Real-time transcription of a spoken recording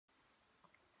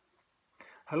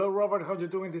Hello, Robert. How you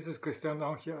doing? This is Christian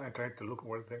down here. I tried to look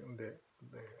where the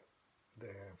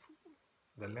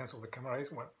the lens of the camera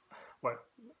is. Well,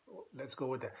 let's go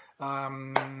with that.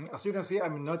 As you can see,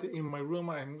 I'm not in my room.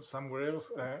 I'm somewhere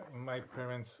else in my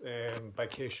parents'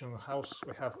 vacation house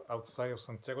we have outside of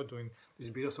Santiago doing this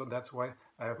video. So that's why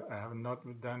I have not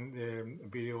done the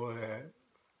video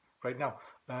right now.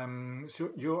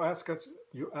 So you ask us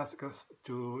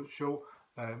to show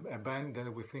a band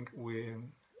that we think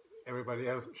everybody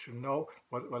else should know,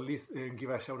 but at least give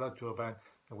a shout out to a band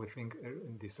that we think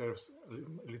deserves a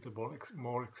little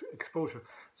more exposure.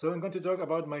 So I'm going to talk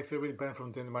about my favorite band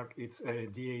from Denmark. It's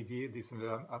DAD,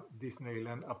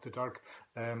 Disneyland After Dark,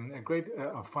 a great,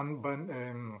 fun band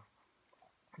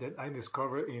that I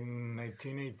discovered in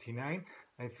 1989.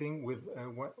 I think with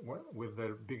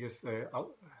their biggest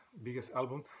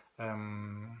album,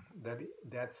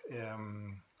 that's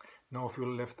No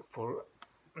Fuel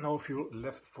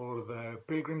Left for the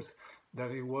Pilgrims.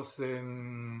 That it was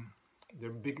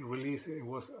their big release. It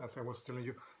was, as I was telling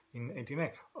you, in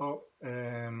 '89.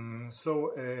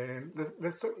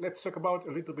 Let's talk about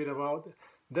a little bit about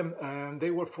them.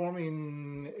 They were formed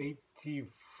in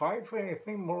 '85, I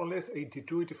think, more or less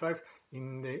 82, 85,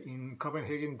 in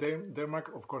Copenhagen,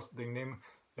 Denmark. Of course, the name.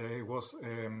 It was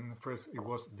first. It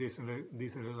was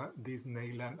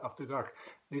Disneyland After Dark.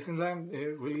 Disneyland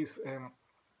released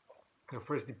their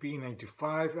first EP in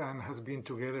 '95 and has been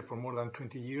together for more than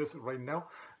 20 years. Right now,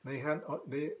 they had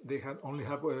only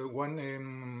have one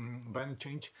band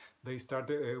change. They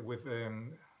started with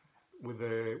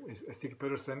Stig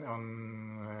Pedersen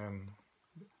on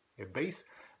bass,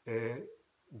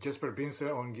 Jesper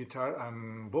Binzer on guitar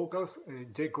and vocals,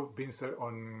 Jacob Binzer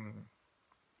on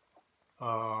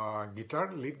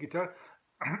lead guitar,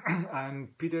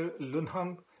 and Peter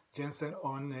Lundholm Jensen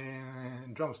on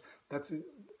drums. That's it.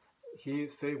 He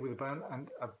stayed with the band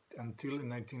until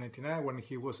 1999, when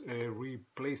he was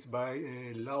replaced by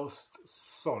Lost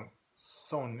Son,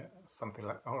 something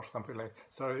like.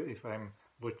 Sorry if I'm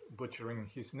butchering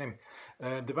his name.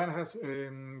 The band has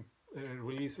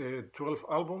released 12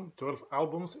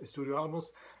 albums, studio albums,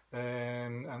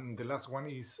 and the last one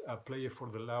is A Player for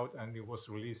the Loud, and it was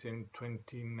released in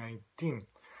 2019.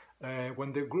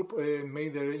 When the group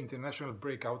made their international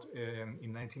breakout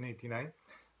in 1989,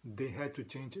 they had to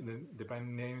change the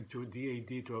band name to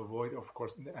DAD to avoid, of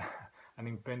course, an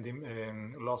impending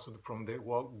lawsuit from the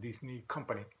Walt Disney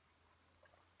Company.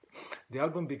 The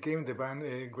album became the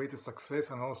band's greatest success,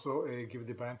 and also gave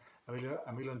the band a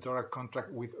 $1 million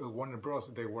contract with Warner Bros.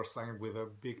 They were signed with a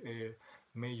big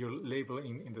major label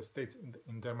in the States.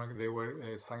 In Denmark, they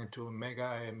were signed to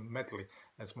Mega Metal,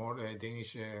 a small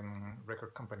Danish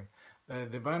record company.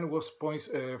 The band was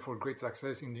poised for great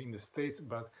success in the States,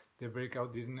 but the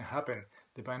breakout didn't happen.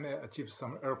 The band achieved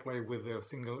some airplay with their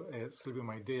single "Sleeping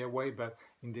My Day Away," but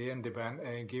in the end, the band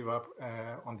gave up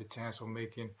on the chance of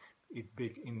making it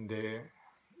big in the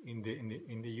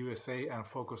USA and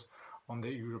focused on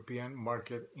the European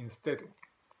market instead.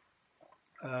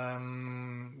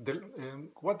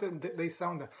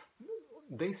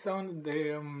 They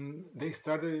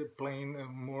started playing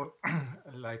more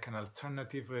like an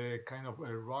alternative kind of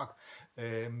rock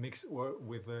mixed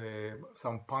with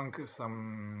some punk,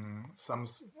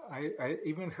 I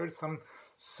even heard some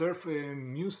surf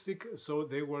music. So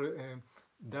they were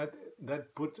that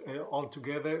put all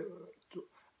together.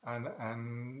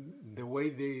 And the way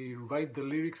they write the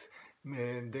lyrics,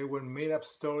 they were made up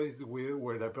stories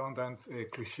with abundant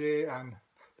cliche, and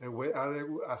there were other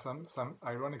some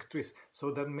ironic twists.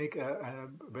 So that make a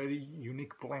very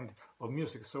unique blend of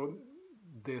music. So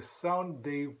the sound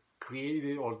they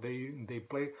created, or they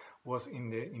play, was in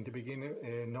the beginning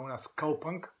known as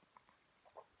cowpunk,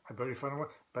 a very fun one,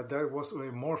 but that was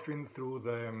morphing through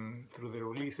the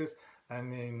releases.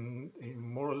 And in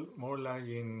more like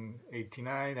in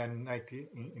 '89 and '90,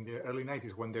 in the early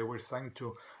 '90s, when they were signed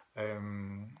to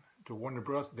Warner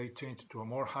Bros., they changed to a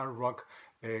more hard rock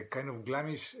kind of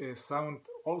glamish sound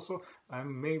also,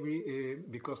 and maybe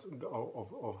because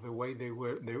of the way they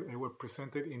were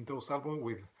presented in those albums,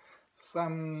 with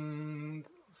some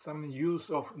use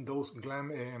of those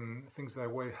glam things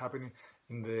that were happening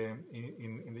in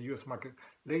the US market.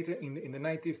 Later in the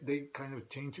 '90s, they kind of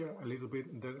changed a little bit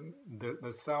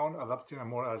the sound, adapting a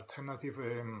more alternative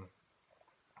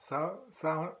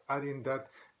sound, adding that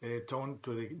tone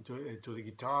to the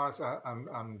guitars,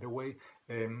 and the way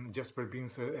Jesper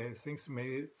Binzer sings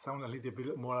made it sound a little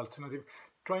bit more alternative,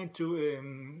 trying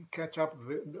to catch up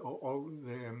all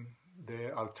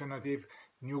the alternative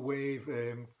new wave,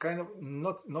 kind of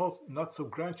not so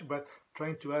grunge, but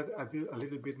trying to add a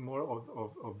little bit more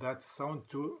of that sound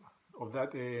to of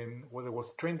that what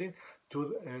was trending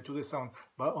to the sound.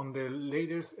 But on the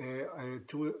latest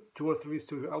two or three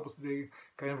studio albums, they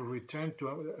kind of returned to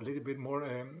a little bit more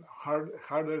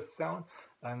harder sound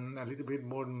and a little bit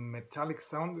more metallic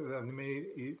sound that made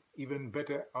it even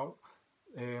better out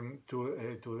to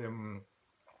them.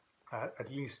 At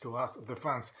least to us, the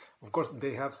fans. Of course,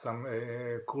 they have some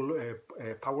cool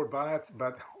power ballads,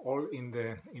 but all in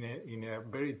a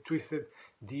very twisted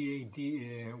DAD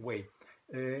way.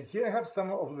 Here I have some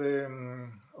of the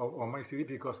of my CD,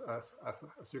 because as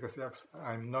you can see,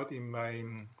 I'm not in my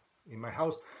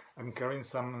house. I'm carrying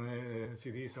some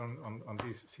CDs on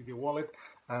this CD wallet,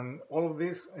 and all of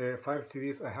these 5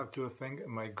 CDs, I have to thank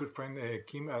my good friend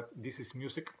Kim at This Is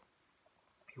Music.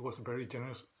 He was very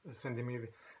generous sending me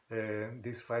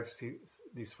these five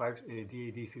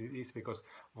DAD CDs, because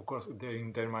of course they're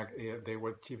in Denmark. They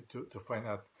were cheap to find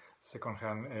at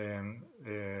second-hand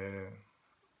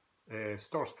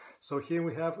stores. So here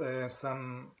we have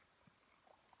some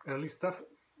early stuff.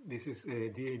 This is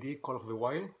DAD Call of the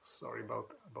Wild. Sorry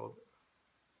about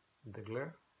the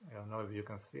glare. I don't know if you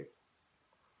can see it.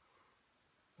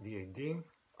 DAD.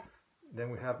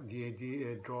 Then we have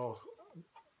DAD Draw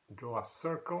a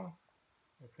Circle.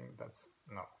 I think that's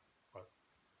no. Well,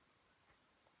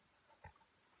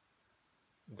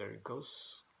 there it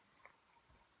goes.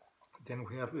 Then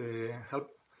we have Help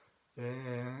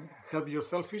You're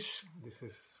Selfish. This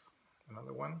is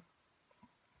another one.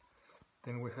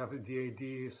 Then we have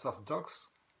DAD Soft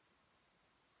Dogs.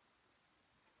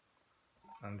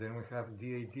 And then we have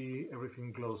DAD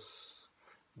Everything Glows.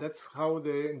 That's how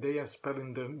they are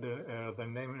spelling the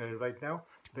name right now.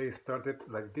 They started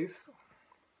like this,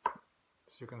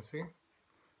 as you can see,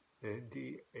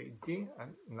 DAD,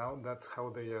 and now that's how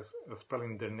they are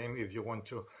spelling their name. If you want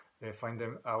to find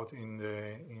them out on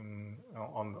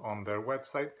their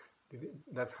website,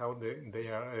 that's how they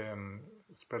are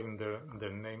spelling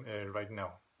their name right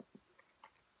now.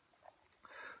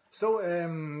 So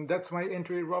that's my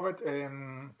entry, Robert.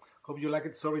 Hope you like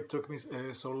it. Sorry it took me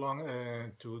so long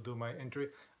to do my entry.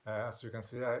 As you can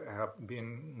see, I have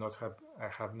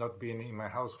not been in my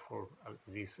house for at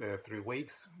least 3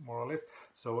 weeks, more or less.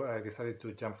 So I decided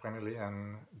to jump finally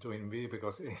and doing video,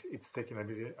 because it's taking a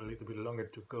little bit longer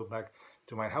to go back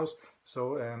to my house.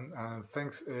 So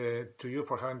thanks to you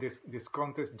for having this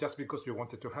contest, just because you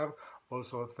wanted to have.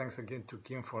 Also, thanks again to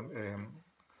Kim for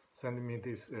sending me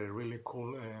this really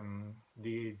cool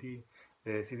DAD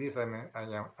CDs.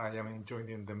 I am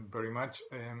enjoying them very much.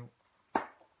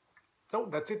 So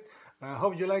that's it.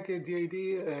 Hope you like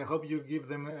DAD. Hope you give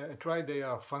them a try. They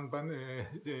are a fun band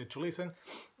to listen.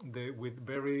 With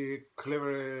very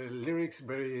clever lyrics,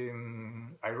 very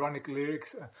ironic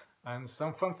lyrics, and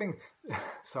some fun thing,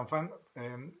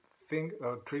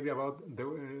 or trivia about the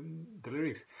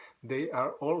lyrics. They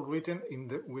are all written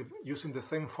using the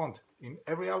same font in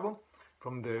every album,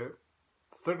 from the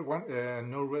third one,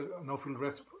 No Fuel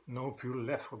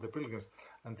Left for the Pilgrims,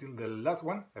 until the last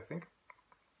one, I think.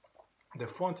 The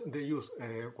font they use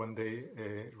when they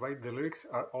write the lyrics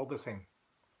are all the same.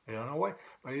 I don't know why,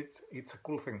 but it's a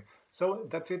cool thing. So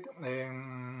that's it.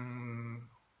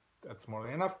 That's more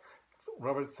than enough.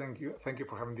 Robert, thank you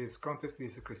for having this contest.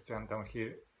 This is Christian down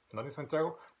here, not in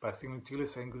Santiago, but still in Chile,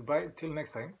 saying goodbye. Till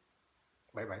next time.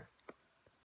 Bye bye.